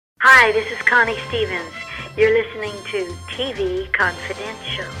Hi, this is Connie Stevens. You're listening to TV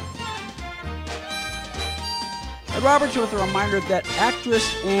Confidential. Roberts with a reminder that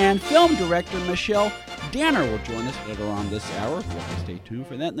actress and film director Michelle Danner will join us later on this hour. We'll have to stay tuned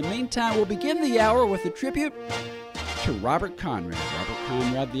for that. In the meantime, we'll begin the hour with a tribute to Robert Conrad. Robert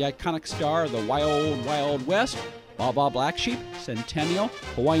Conrad, the iconic star of the Wild Wild West, Baa Baa Black Sheep, Centennial,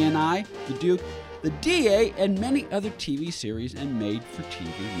 Hawaiian Eye, The Duke, The DA, and many other TV series and made-for-TV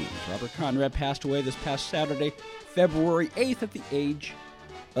movies. Robert Conrad passed away this past Saturday, February 8th, at the age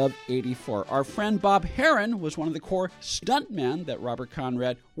of 84. Our friend Bob Herron was one of the core stuntmen that Robert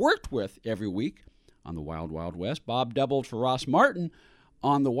Conrad worked with every week on the Wild Wild West. Bob doubled for Ross Martin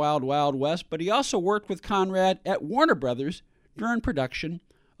on the Wild Wild West, but he also worked with Conrad at Warner Brothers during production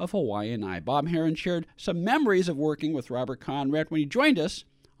of Hawaiian Eye. Bob Herron shared some memories of working with Robert Conrad when he joined us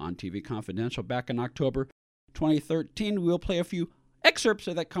on TV Confidential back in October 2013. We'll play a few excerpts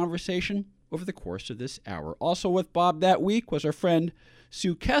of that conversation over the course of this hour. Also with Bob that week was our friend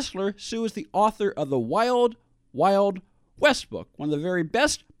Sue Kessler. Sue is the author of the Wild Wild West book, one of the very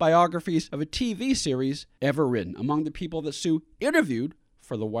best biographies of a TV series ever written. Among the people that Sue interviewed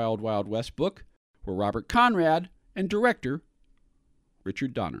for the Wild Wild West book were Robert Conrad and director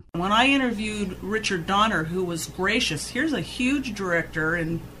Richard Donner. When I interviewed Richard Donner, who was gracious, here's a huge director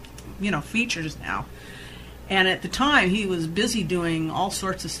in, features now. And at the time, he was busy doing all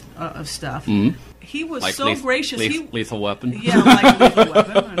sorts of stuff. Mm-hmm. He was like so gracious. Lethal Weapon. Yeah, like Lethal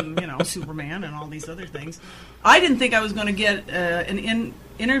Weapon and, Superman and all these other things. I didn't think I was going to get an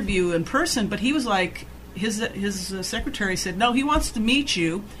interview in person, but he was like, his secretary said, no, he wants to meet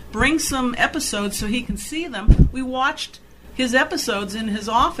you. Bring some episodes so he can see them. We watched his episodes in his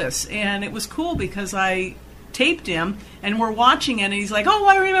office, and it was cool because I taped him, and we're watching it, and he's like, oh,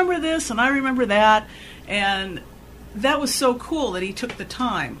 I remember this, and I remember that, and that was so cool that he took the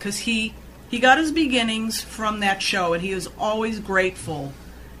time, because he got his beginnings from that show, and he was always grateful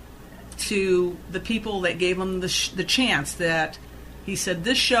to the people that gave him the chance, that he said,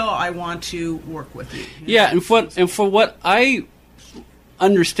 this show, I want to work with you. Yeah, and for what I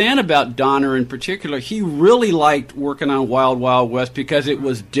understand about Donner in particular, he really liked working on Wild Wild West because it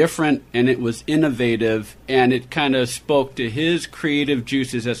was different and it was innovative and it kind of spoke to his creative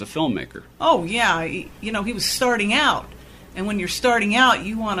juices as a filmmaker. Oh, yeah. He was starting out. And when you're starting out,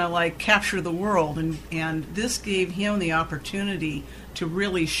 you want to, capture the world. And this gave him the opportunity to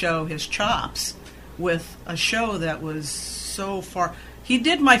really show his chops with a show that was so far. He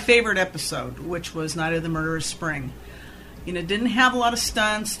did my favorite episode, which was Night of the Murderous Spring. Didn't have a lot of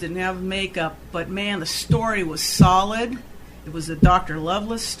stunts, didn't have makeup, but man, the story was solid. It was a Dr.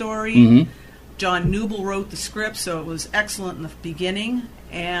 Loveless story. Mm-hmm. John Newble wrote the script, so it was excellent in the beginning.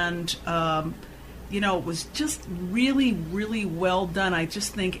 And, it was just really, really well done. I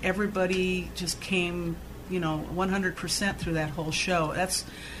just think everybody just came, 100% through that whole show.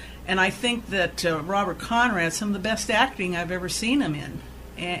 And I think that Robert Conrad, some of the best acting I've ever seen him in.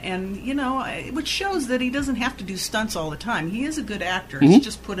 And which shows that he doesn't have to do stunts all the time. He is a good actor. Mm-hmm. It's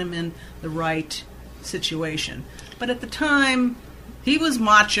just put him in the right situation. But at the time, he was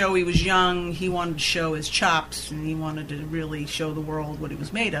macho, he was young, he wanted to show his chops, and he wanted to really show the world what he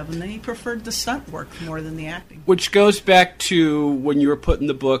was made of, and then he preferred the stunt work more than the acting. Which goes back to when you were putting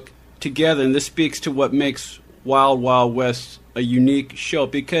the book together, and this speaks to what makes Wild Wild West a unique show,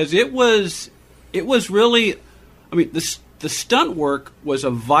 because it was really, the stunt work was a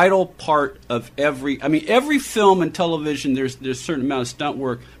vital part of every film and television, there's a certain amount of stunt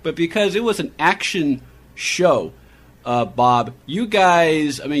work, but because it was an action show, Bob, you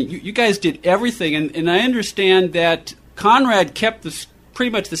guys did everything, and I understand that Conrad kept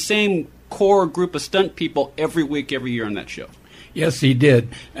pretty much the same core group of stunt people every week, every year on that show. Yes, he did.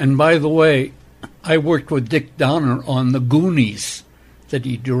 And by the way, I worked with Dick Donner on The Goonies that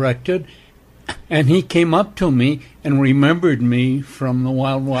he directed, and he came up to me and remembered me from the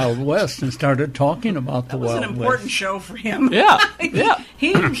Wild Wild West and started talking about the Wild West. That was an important show for him. Yeah, yeah.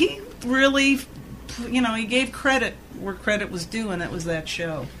 He really, he gave credit where credit was due, and it was that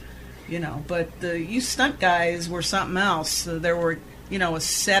show. But you stunt guys were something else. There were, a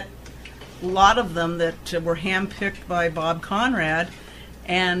set, a lot of them that were handpicked by Bob Conrad,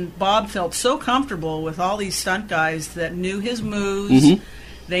 and Bob felt so comfortable with all these stunt guys that knew his moves.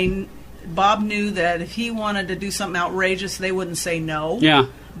 Mm-hmm. Bob knew that if he wanted to do something outrageous, they wouldn't say no. Yeah.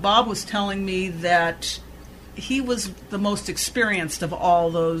 Bob was telling me that he was the most experienced of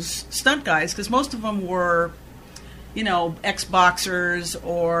all those stunt guys, because most of them were, ex-boxers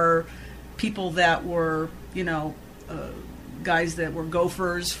or people that were, guys that were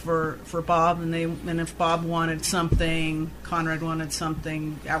gophers for Bob, and if Bob wanted something, Conrad wanted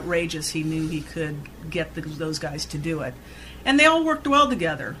something outrageous, he knew he could get those guys to do it. And they all worked well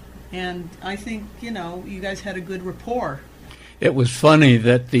together. And I think, you guys had a good rapport. It was funny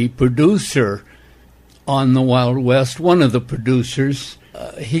that the producer on the Wild West, one of the producers,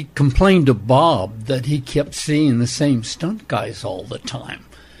 he complained to Bob that he kept seeing the same stunt guys all the time.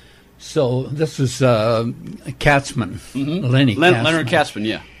 So this was Katzman, Lenny Katzman. Leonard Katzman,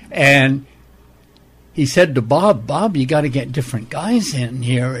 yeah. And he said to Bob, you got to get different guys in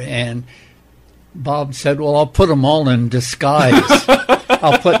here. And Bob said, well, I'll put them all in disguise.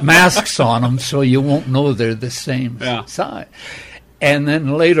 I'll put masks on them so you won't know they're the same size. And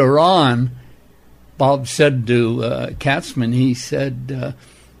then later on, Bob said to Katzman, he said,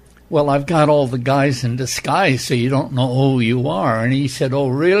 well, I've got all the guys in disguise so you don't know who you are. And he said, oh,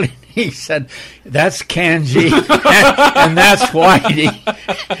 really? He said, that's Kanji, and that's Whitey,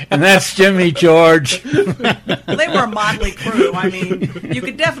 and that's Jimmy George. Well, they were a motley crew. I mean, you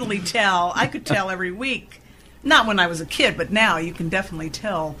could definitely tell. I could tell every week. Not when I was a kid, but now you can definitely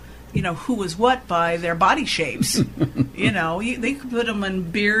tell, who was what by their body shapes. They could put them in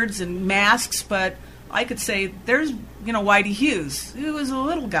beards and masks, but I could say, there's, Whitey Hughes, who was a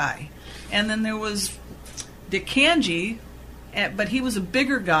little guy. And then there was Dick Kanji, but he was a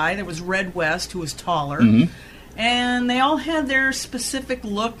bigger guy. There was Red West, who was taller. Mm-hmm. And they all had their specific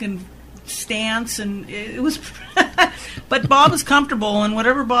look and stance, and it was... But Bob was comfortable in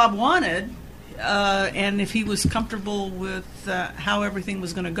whatever Bob wanted, and if he was comfortable with how everything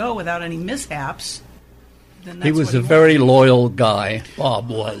was going to go without any mishaps, then that's he was what a very loyal guy, Bob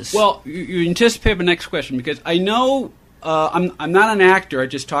was. Well, you anticipate the next question, because I know I'm not an actor. I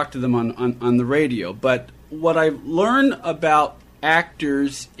just talked to them on the radio. But what I've learned about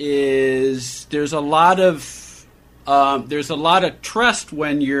actors is there's a lot of trust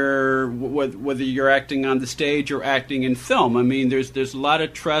when whether you're acting on the stage or acting in film. I mean, there's a lot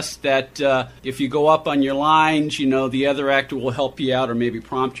of trust that if you go up on your lines, the other actor will help you out or maybe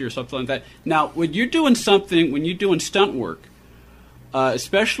prompt you or something like that. Now, when you're doing stunt work,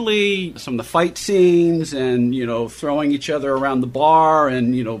 especially some of the fight scenes and throwing each other around the bar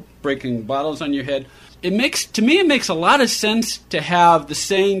and breaking bottles on your head, it makes a lot of sense to have the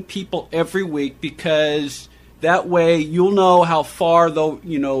same people every week, because that way you'll know how far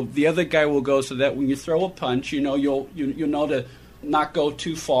the other guy will go, so that when you throw a punch, you'll know to not go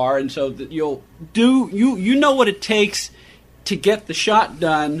too far, and so that you know what it takes to get the shot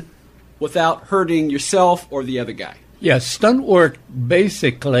done without hurting yourself or the other guy. Yes, stunt work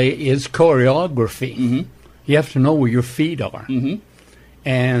basically is choreography. Mm-hmm. You have to know where your feet are. Mm-hmm.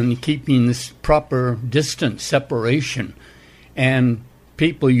 And keeping this proper distance separation. And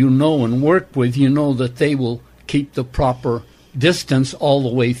people and work with, that they will keep the proper distance all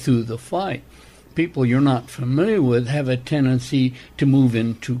the way through the fight. People you're not familiar with have a tendency to move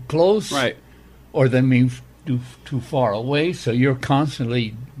in too close. Right. Or they move too far away, so you're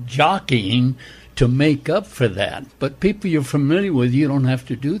constantly jockeying to make up for that. But people you're familiar with, you don't have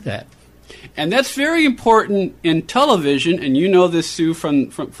to do that. And that's very important in television, and you know this, Sue, from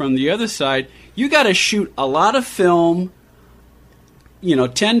the other side. You got to shoot a lot of film,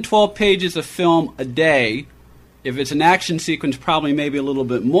 10, 12 pages of film a day. If it's an action sequence, probably maybe a little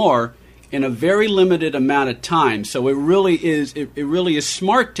bit more, in a very limited amount of time. So it really is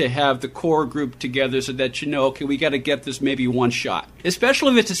smart to have the core group together so that okay, we got to get this maybe one shot.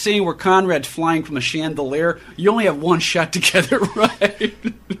 Especially if it's a scene where Conrad's flying from a chandelier, you only have one shot together, right?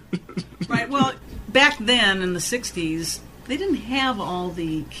 Right. Well, back then in the 60s, they didn't have all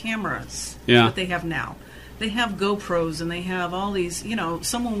the cameras that they have now. They have GoPros and they have all these,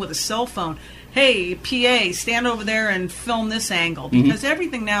 someone with a cell phone. Hey, PA, stand over there and film this angle. Because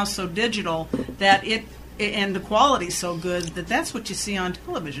everything now is so digital that and the quality's so good that's what you see on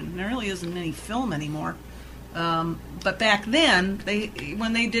television. There really isn't any film anymore. But back then,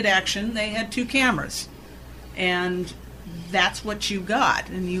 when they did action, they had two cameras. And that's what you got.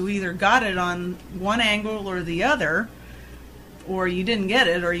 And you either got it on one angle or the other, or you didn't get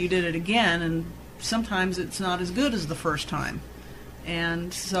it, or you did it again. And sometimes it's not as good as the first time.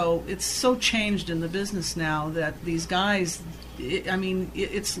 And so it's so changed in the business now that these guys,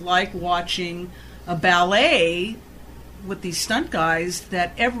 it's like watching a ballet with these stunt guys,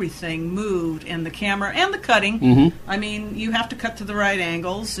 that everything moved, and the camera and the cutting. Mm-hmm. You have to cut to the right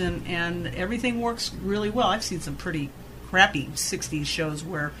angles, and everything works really well. I've seen some pretty crappy 60s shows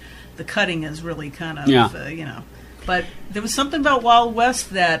where the cutting is really kind of, But there was something about Wild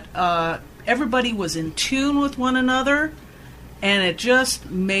West that everybody was in tune with one another, and it just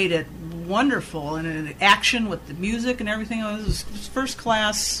made it wonderful, and action with the music and everything. It was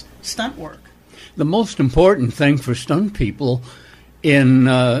first-class stunt work. The most important thing for stunt people in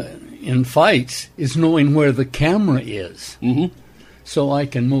fights is knowing where the camera is. Mm-hmm. So I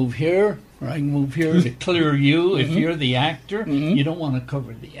can move here, or I can move here to clear you. If you're the actor, you don't want to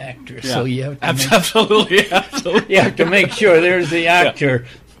cover the actor, so you have to absolutely. you have to make sure there's the actor.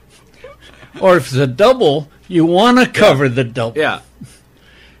 Or if it's a double, you want to cover the double. Yeah.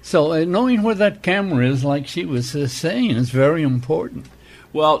 So knowing where that camera is, like she was saying, is very important.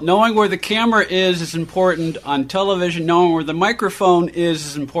 Well, knowing where the camera is important on television. Knowing where the microphone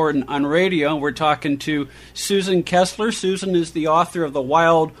is important on radio. We're talking to Susan Kessler. Susan is the author of the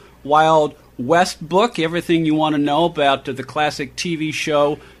Wild Wild West book, everything you want to know about the classic TV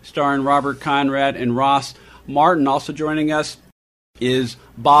show starring Robert Conrad and Ross Martin. Also joining us is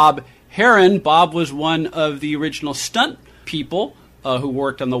Bob Herron. Bob was one of the original stunt people who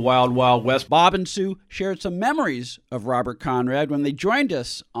worked on the Wild Wild West. Bob and Sue shared some memories of Robert Conrad when they joined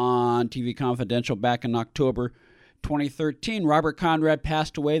us on TV Confidential back in October 2013. Robert Conrad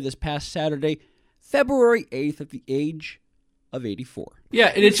passed away this past Saturday, February 8th, at the age of 84.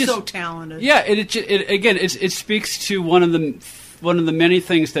 Yeah, and it's just so talented. Yeah, it speaks to one of the many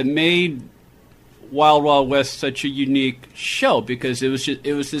things that made Wild Wild West such a unique show, because it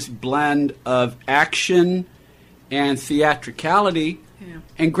was this blend of action and theatricality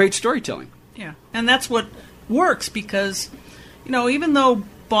and great storytelling. Yeah, and that's what works, because, even though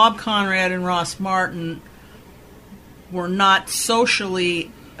Bob Conrad and Ross Martin were not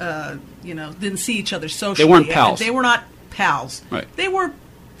socially, didn't see each other socially. They weren't pals. They were not pals. Right.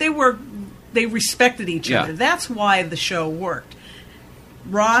 They respected each other. That's why the show worked.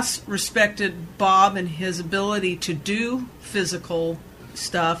 Ross respected Bob and his ability to do physical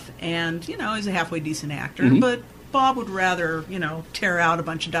stuff, and, he's a halfway decent actor, but Bob would rather, tear out a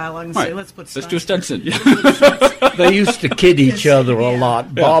bunch of dialogue and say, let's do a stunt scene. They used to kid each other a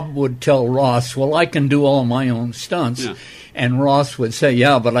lot. Bob would tell Ross, well, I can do all my own stunts. Yeah. And Ross would say,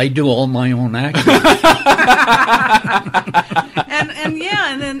 yeah, but I do all my own acting.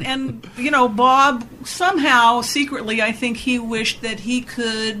 and Bob somehow, secretly, I think he wished that he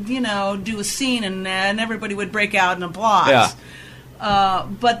could, do a scene and everybody would break out in applause. Yeah.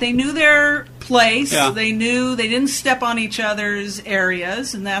 But they knew their place. Yeah. They knew they didn't step on each other's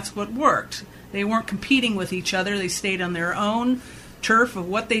areas, and that's what worked. They weren't competing with each other. They stayed on their own turf of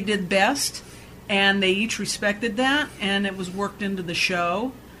what they did best, and they each respected that, and it was worked into the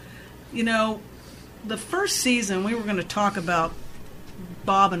show. The first season, we were going to talk about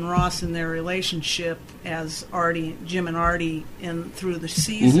Bob and Ross and their relationship as Jim and Artie through the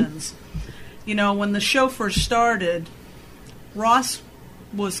seasons. When the show first started, Ross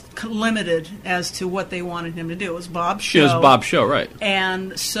was limited as to what they wanted him to do. It was Bob's show. It was Bob's show, right.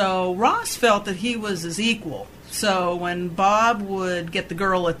 And so Ross felt that he was his equal. So when Bob would get the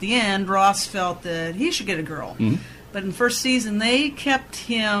girl at the end, Ross felt that he should get a girl. Mm-hmm. But in the first season, they kept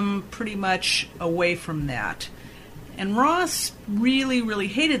him pretty much away from that. And Ross really, really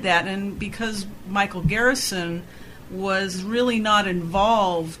hated that. And because Michael Garrison was really not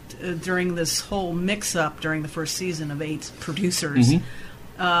involved during this whole mix-up during the first season of 8 producers,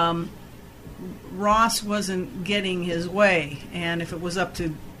 Ross wasn't getting his way. And if it was up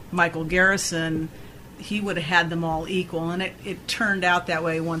to Michael Garrison, he would have had them all equal. And it turned out that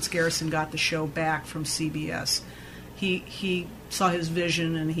way once Garrison got the show back from CBS. He saw his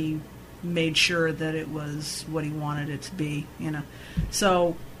vision, and he made sure that it was what he wanted it to be,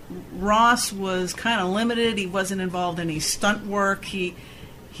 So Ross was kind of limited. He wasn't involved in any stunt work. He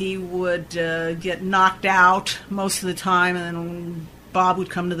would get knocked out most of the time, and then Bob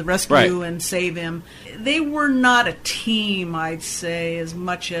would come to the rescue and save him. They were not a team, I'd say, as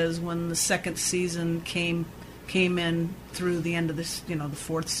much as when the second season came in through the end of this, the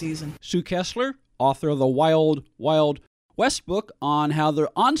fourth season. Sue Kessler, author of the Wild Wild West book, on how the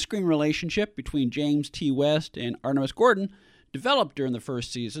on-screen relationship between James T. West and Artemis Gordon developed during the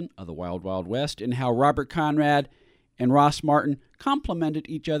first season of the Wild Wild West, and how Robert Conrad and Ross Martin complemented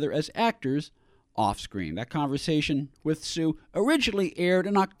each other as actors off-screen. That conversation with Sue originally aired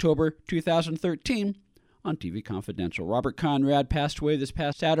in October 2013 on TV Confidential. Robert Conrad passed away this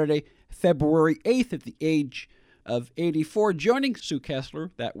past Saturday, February 8th, at the age of 84. Joining Sue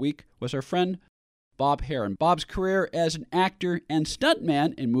Kessler that week was our friend Bob Herron. Bob's career as an actor and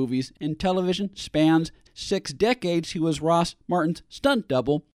stuntman in movies and television spans 6 decades. He was Ross Martin's stunt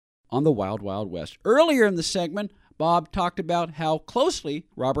double on the Wild Wild West. Earlier in the segment, Bob talked about how closely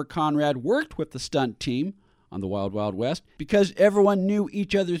Robert Conrad worked with the stunt team on the Wild Wild West. Because everyone knew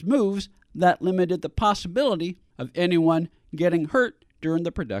each other's moves, that limited the possibility of anyone getting hurt during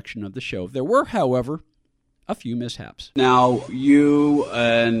the production of the show. There were, however, a few mishaps. Now, you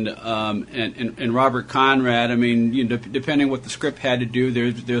and Robert Conrad, I mean, depending what the script had to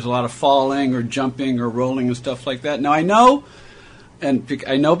do, there's a lot of falling or jumping or rolling and stuff like that. Now, I know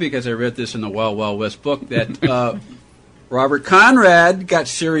because I read this in the Wild Wild West book, that Robert Conrad got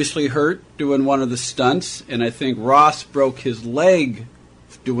seriously hurt doing one of the stunts, and I think Ross broke his leg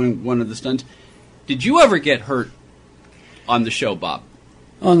doing one of the stunts. Did you ever get hurt on the show, Bob?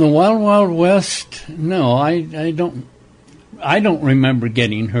 On the Wild Wild West, no, I don't remember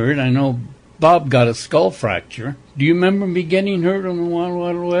getting hurt. I know Bob got a skull fracture. Do you remember me getting hurt on the Wild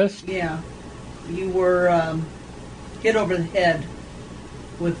Wild West? Yeah. You were hit over the head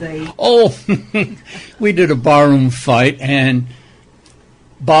with a... Oh, we did a barroom fight, and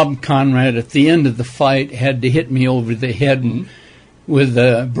Bob Conrad, at the end of the fight, had to hit me over the head with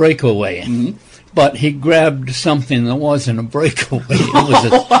a breakaway. Mm-hmm. But he grabbed something that wasn't a breakaway. It was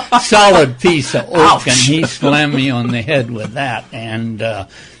a solid piece of oak, ouch, and he slammed me on the head with that. And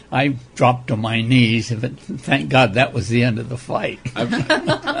I dropped to my knees. But thank God that was the end of the fight.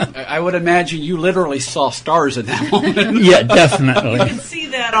 I would imagine you literally saw stars at that moment. Yeah, definitely. You can see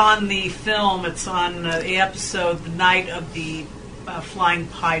that on the film. It's on the episode, The Night of the Flying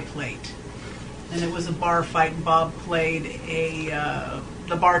Pie Plate. And it was a bar fight, and Bob played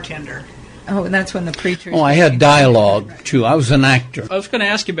the bartender. Oh, and that's when the preachers... Oh, I had dialogue, too. I was an actor. I was going to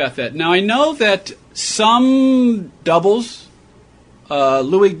ask you about that. Now, I know that some doubles,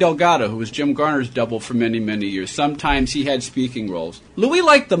 Louis Delgado, who was Jim Garner's double for many, many years, sometimes he had speaking roles. Louis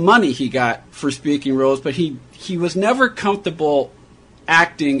liked the money he got for speaking roles, but he was never comfortable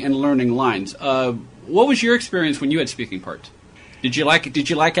acting and learning lines. What was your experience when you had speaking parts? Did you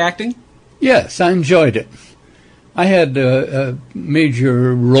like acting? Yes, I enjoyed it. I had a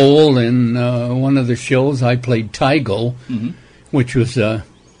major role in one of the shows. I played Tygo, which was a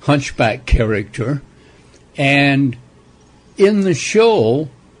hunchback character. And in the show,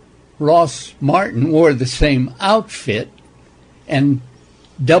 Ross Martin wore the same outfit and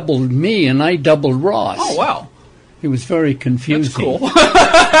doubled me, and I doubled Ross. Oh, wow. It was very confusing. That's cool.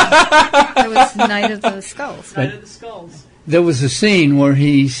 It was Night of the Skulls. Night of the Skulls. There was a scene where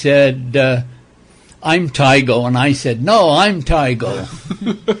he said... I'm Tygo, and I said, no, I'm Tygo.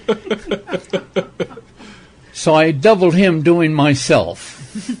 So I doubled him doing myself.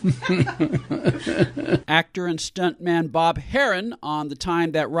 Actor and stuntman Bob Herron on the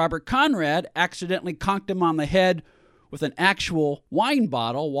time that Robert Conrad accidentally conked him on the head with an actual wine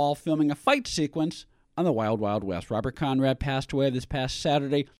bottle while filming a fight sequence on the Wild Wild West. Robert Conrad passed away this past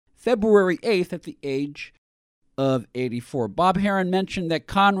Saturday, February 8th, at the age of 84. Bob Herron mentioned that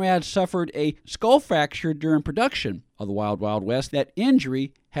Conrad suffered a skull fracture during production of the Wild Wild West. That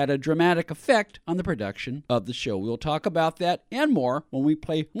injury had a dramatic effect on the production of the show. We'll talk about that and more when we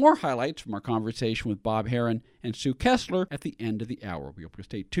play more highlights from our conversation with Bob Herron and Sue Kessler at the end of the hour. We hope you'll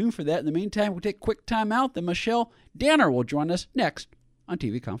stay tuned for that. In the meantime, we'll take a quick time out. Then Michelle Danner will join us next on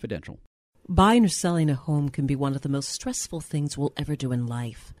TV Confidential. Buying or selling a home can be one of the most stressful things we'll ever do in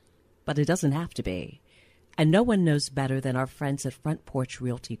life, but it doesn't have to be. And no one knows better than our friends at Front Porch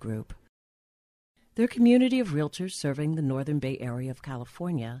Realty Group. They're a community of realtors serving the Northern Bay Area of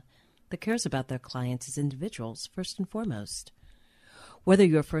California that cares about their clients as individuals first and foremost. Whether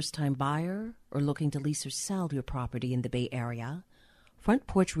you're a first-time buyer or looking to lease or sell your property in the Bay Area, Front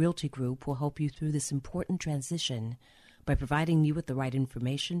Porch Realty Group will help you through this important transition by providing you with the right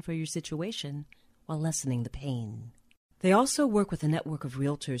information for your situation while lessening the pain. They also work with a network of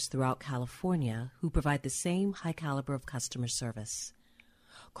realtors throughout California who provide the same high caliber of customer service.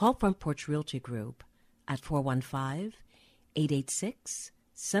 Call Front Porch Realty Group at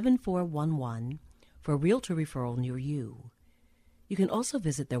 415-886-7411 for a realtor referral near you. You can also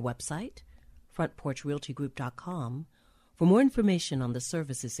visit their website, frontporchrealtygroup.com, for more information on the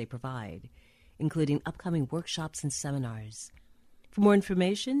services they provide, including upcoming workshops and seminars. For more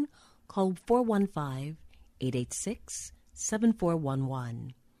information, call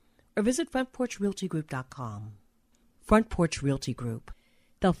 415-886-7411 or visit frontporchrealtygroup.com. Front Porch Realty Group.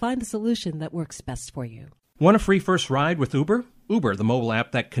 They'll find the solution that works best for you. Want a free first ride with Uber? Uber, the mobile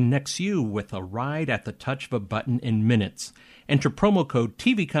app that connects you with a ride at the touch of a button in minutes. Enter promo code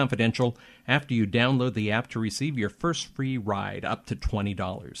TV Confidential after you download the app to receive your first free ride up to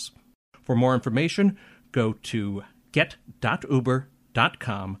 $20. For more information, go to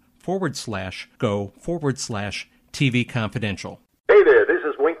get.uber.com/go/TV Confidential. Hey there, this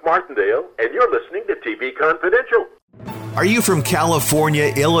is Wink Martindale, and you're listening to TV Confidential. Are you from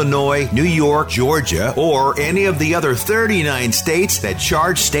California, Illinois, New York, Georgia, or any of the other 39 states that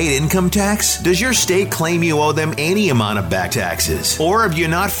charge state income tax? Does your state claim you owe them any amount of back taxes? Or have you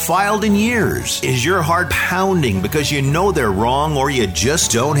not filed in years? Is your heart pounding because you know they're wrong or you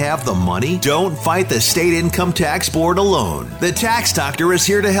just don't have the money? Don't fight the state income tax board alone. The Tax Doctor is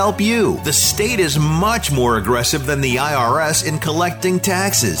here to help you. The state is much more aggressive than the IRS in collecting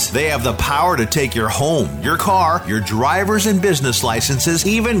taxes. They have the power to take your home, your car, your driver's and business licenses,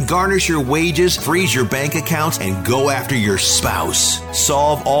 even garnish your wages, freeze your bank accounts, and go after your spouse.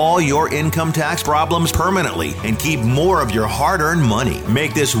 Solve all your income tax problems permanently and keep more of your hard-earned money.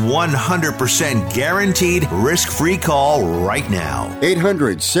 Make this 100% guaranteed risk-free call right now.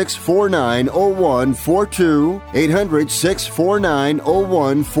 800-649-0142.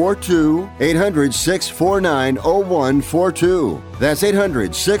 800-649-0142. 800-649-0142. That's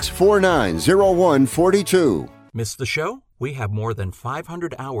 800-649-0142. Miss the show? We have more than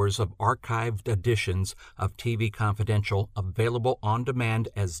 500 hours of archived editions of TV Confidential available on demand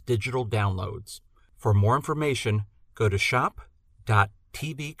as digital downloads. For more information, go to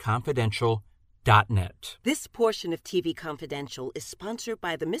shop.tvconfidential.net. This portion of TV Confidential is sponsored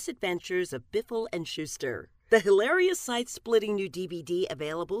by The Misadventures of Biffle and Schuster, the hilarious side-splitting new DVD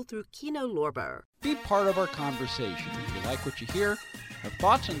available through Kino Lorber. Be part of our conversation. If you like what you hear, have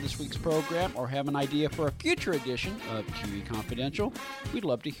thoughts on this week's program, or have an idea for a future edition of TV Confidential, we'd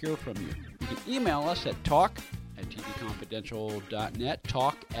love to hear from you. You can email us at talk@tvconfidential.net,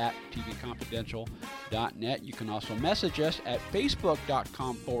 talk@tvconfidential.net. You can also message us at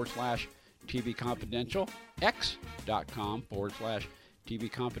facebook.com/TV Confidential, x.com/TV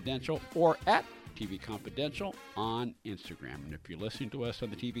Confidential, or at TV Confidential on Instagram. And if you're listening to us on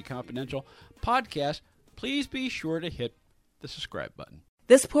the TV Confidential podcast, please be sure to hit the subscribe button.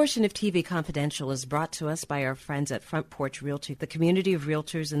 This portion of TV Confidential is brought to us by our friends at Front Porch Realty, the community of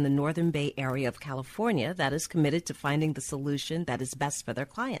realtors in the Northern Bay area of California that is committed to finding the solution that is best for their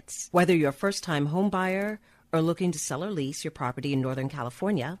clients. Whether you're a first-time home buyer or looking to sell or lease your property in Northern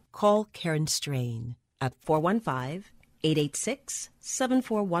California, call Karen Strain at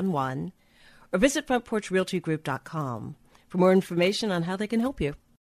 415-886-7411 or visit frontporchrealtygroup.com for more information on how they can help you.